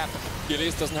 That's what happened.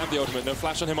 Gilius doesn't have the ultimate. No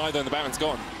flash on him either, and the Baron's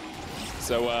gone.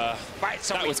 So,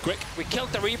 that was quick. We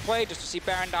killed the replay just to see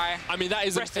Baron die. I mean,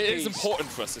 it is important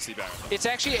for us to see Baron die. It's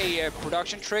actually a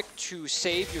production trick to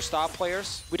save your star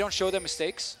players. We don't show their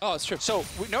mistakes. Oh, it's true. So,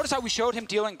 notice how we showed him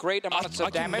dealing great amounts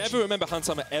of damage. I can never remember Hans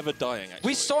Summer ever dying, actually.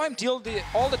 We saw him deal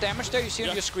all the damage there you see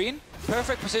on your screen.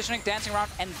 Perfect positioning, dancing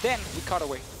around, and then we cut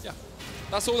away. Yeah.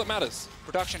 That's all that matters.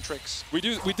 Production tricks. We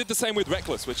did the same with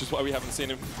Reckless, which is why we haven't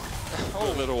seen him for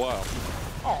a little while.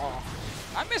 Oh,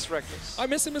 I miss Reckless. I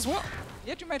miss him as well.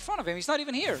 Yet you made fun of him. He's not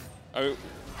even here. Oh,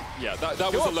 yeah, that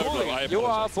was a low blow. I apologize. You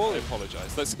are bullying. I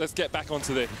apologize. Let's get back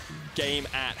onto the game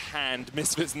at hand.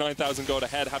 Misfits 9,000 gold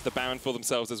ahead, have the Baron for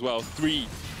themselves as well. 3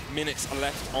 minutes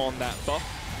left on that buff.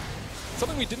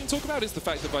 Something we didn't talk about is the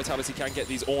fact that Vitality can get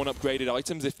these Ornn upgraded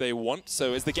items if they want.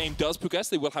 So as the game does progress,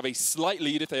 they will have a slight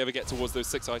lead if they ever get towards those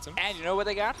 6 items. And you know what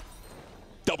they got?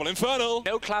 Double Infernal!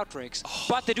 No Cloud Drakes,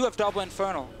 but they do have Double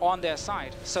Infernal on their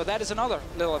side. So that is another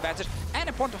little advantage. And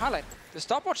important to highlight, the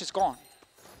stopwatch is gone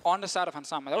on the side of Hans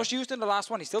Summer. That was used in the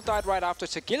last one. He still died right after.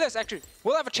 So Gilius actually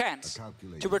will have a chance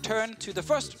to return to the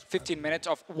first 15 minutes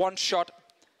of one-shot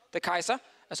the Kai'Sa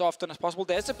as often as possible.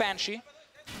 There's a Banshee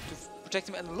to protect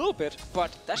him a little bit,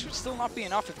 but that should still not be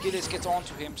enough if Gilius gets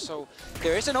onto him. So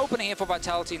there is an opening here for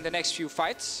Vitality in the next few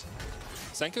fights.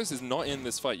 Senkos is not in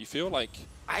this fight. You feel like...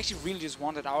 I actually really just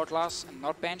wanted Outlast and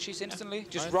not Banshees instantly.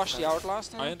 Just rush the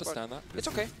Outlast. I understand that. It's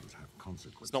okay.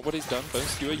 It's not what he's done. Bone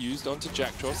Skewer used onto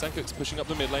Jackdaw. Senkos pushing up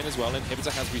the mid lane as well.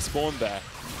 Inhibitor has respawned there.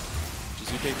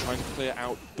 Jizuke trying to clear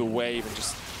out the wave and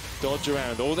just dodge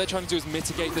around. All they're trying to do is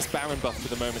mitigate this Baron buff for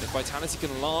the moment. If Vitality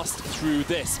can last through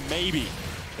this, maybe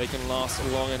they can last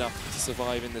long enough to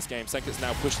survive in this game. Senkos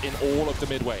now pushed in all of the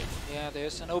mid wave. Yeah,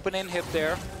 there's an open inhib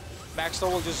there.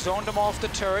 Maxlow will just zone them off the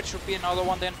turret. Should be another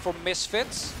one then for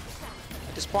Misfits.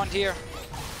 At this point here,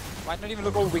 might not even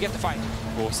look over. We get the fight.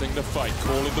 Forcing the fight,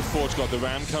 calling the Forge God. The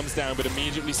Ram comes down, but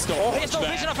immediately stopped. Oh, here's no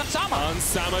vision of Hansama.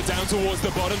 Hansama down towards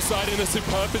the bottom side in a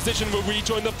superb position. Will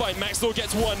rejoin the fight. Maxlaw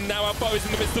gets one. Now Alpha is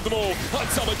in the midst of them all.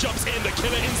 Hansama jumps in. The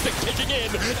killer instinct kicking in.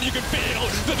 And you can feel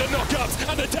that the knockups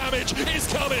and the damage is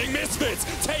coming.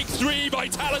 Misfits take 3.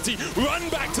 Vitality run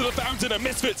back to the fountain, and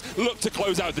Misfits look to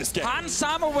close out this game.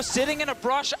 Hansama was sitting in a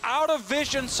brush out of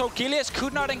vision, so Gilius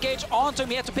could not engage onto him.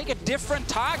 He had to pick a different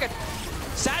target.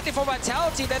 Sadly for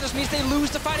Vitality, that just means they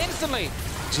lose the fight instantly.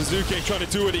 Jizuke trying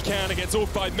to do what he can against all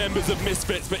 5 members of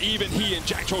Misfits, but even he and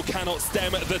Jackdaw cannot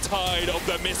stem the tide of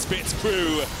the Misfits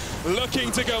crew.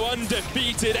 Looking to go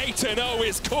undefeated, 8-0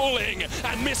 is calling,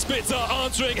 and Misfits are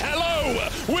answering, hello,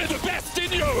 we're the best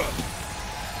in Europe.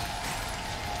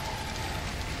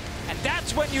 And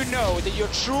that's when you know that you're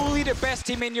truly the best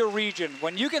team in your region.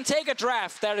 When you can take a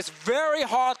draft that is very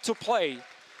hard to play,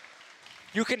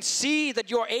 you can see that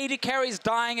your AD carry is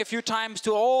dying a few times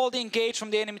to all the engage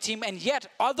from the enemy team, and yet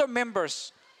other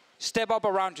members step up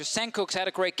around you. Senkos had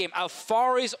a great game.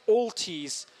 Alfari's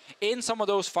ultis in some of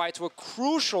those fights were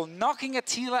crucial, knocking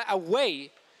Attila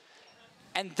away.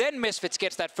 And then Misfits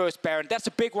gets that first Baron. That's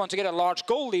a big one to get a large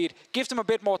goal lead. Gives them a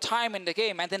bit more time in the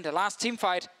game. And then the last team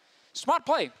fight, smart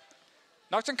play.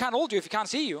 Nocturne can't hold you if he can't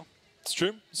see you. It's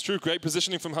true. It's true. Great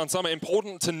positioning from Hansama.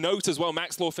 Important to note as well,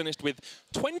 Maxlaw finished with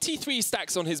 23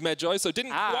 stacks on his Medjay, so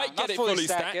didn't quite get it fully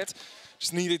stacked.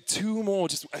 Just needed 2 more.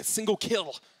 Just a single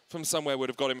kill from somewhere would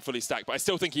have got him fully stacked. But I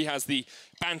still think he has the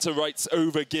banter rights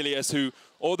over Gilius, who,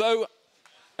 although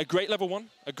a great level 1,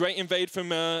 a great invade from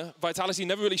Vitality,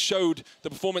 never really showed the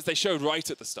performance they showed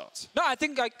right at the start. No, I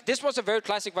think this was a very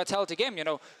classic Vitality game, you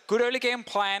know. Good early game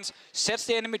plans, sets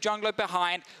the enemy jungler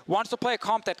behind, wants to play a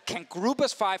comp that can group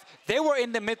as 5. They were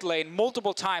in the mid lane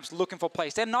multiple times looking for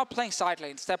plays. They're not playing side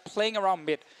lanes, they're playing around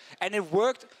mid. And it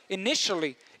worked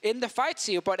initially in the fight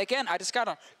seal, but again, I just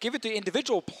gotta give it the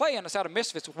individual play on the side of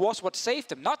Misfits was what saved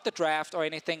them, not the draft or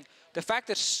anything. The fact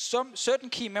that some certain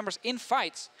key members in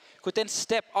fights could then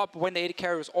step up when the AD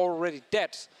carry was already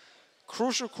dead.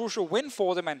 Crucial, crucial win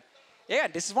for them. And yeah,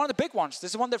 this is one of the big ones. This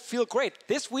is one that feels great.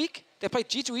 This week, they played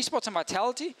G2 Esports and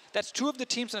Vitality. That's 2 of the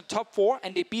teams in the top 4,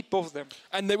 and they beat both of them.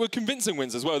 And they were convincing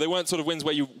wins as well. They weren't sort of wins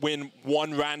where you win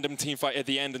one random team fight at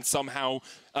the end and somehow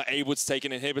are able to take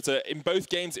an inhibitor. In both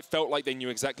games, it felt like they knew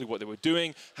exactly what they were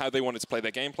doing, how they wanted to play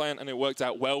their game plan, and it worked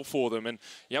out well for them. And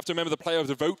you have to remember the player of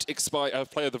the vote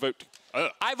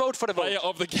I vote for the vote. Player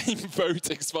of the game vote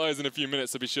expires in a few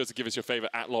minutes, so be sure to give us your favorite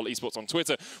at LOL Esports on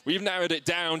Twitter. We've narrowed it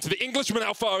down to the Englishman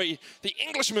Alfari, the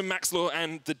Englishman Maxlaw,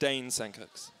 and the Dane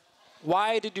Senkos.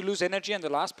 Why did you lose energy in the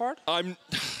last part?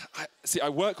 See, I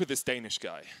work with this Danish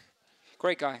guy.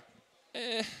 Great guy.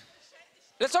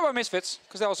 Let's talk about Misfits,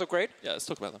 because they're also great. Yeah, let's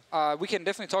talk about them. We can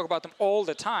definitely talk about them all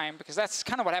the time, because that's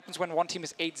kind of what happens when one team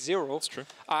is 8-0. That's true.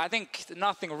 I think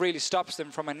nothing really stops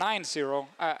them from a 9-0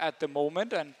 at the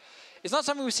moment, and it's not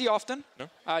something we see often.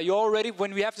 No. You already,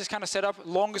 when we have this kind of setup,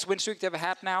 longest win streak they've ever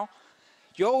had now,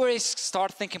 you always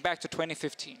start thinking back to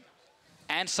 2015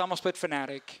 and Summer Split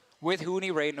Fnatic with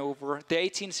Huni Rainover, the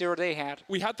 18-0 they had.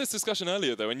 We had this discussion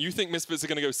earlier, though, and you think Misfits are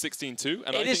going to go 16-2,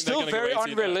 and it is still very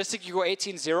unrealistic you go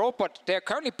 18-0, but they're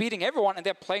currently beating everyone, and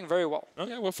they're playing very well.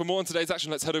 Okay, well, for more on today's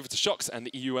action, let's head over to Shox and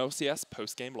the EU LCS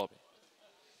post-game lobby.